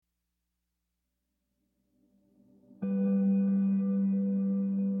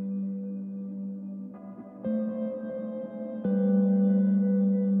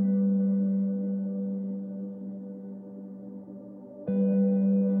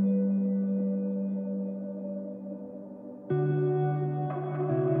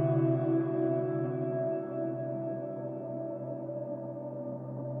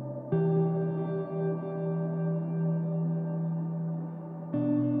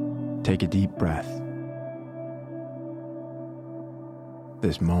Take a deep breath.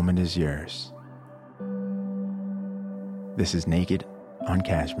 This moment is yours. This is Naked on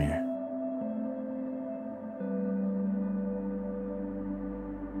Kashmir.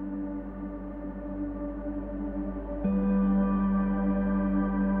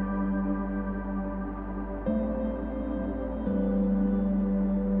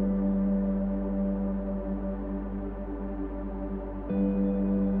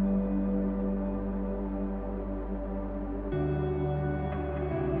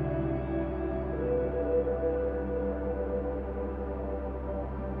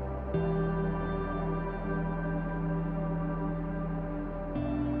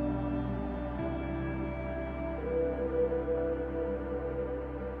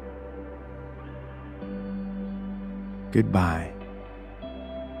 Goodbye.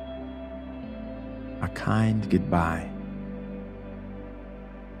 A kind goodbye.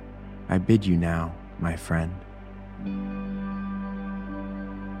 I bid you now, my friend.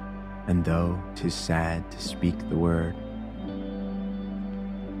 And though 'tis sad to speak the word,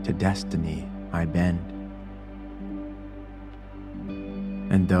 to destiny I bend.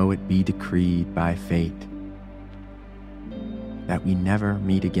 And though it be decreed by fate that we never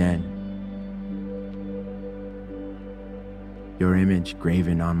meet again, your image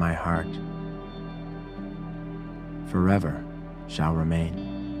graven on my heart forever shall remain.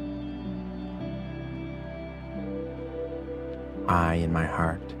 I in my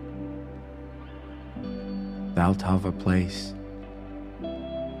heart, thou'lt have a place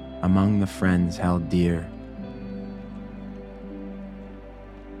among the friends held dear,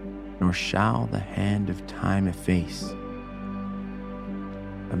 nor shall the hand of time efface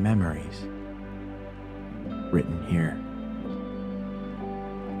the memories written here.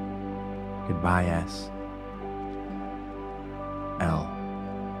 Goodbye, S. L.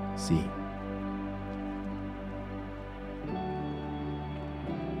 C.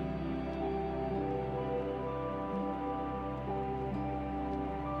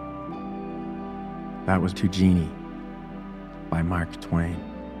 That was To Jeannie by Mark Twain.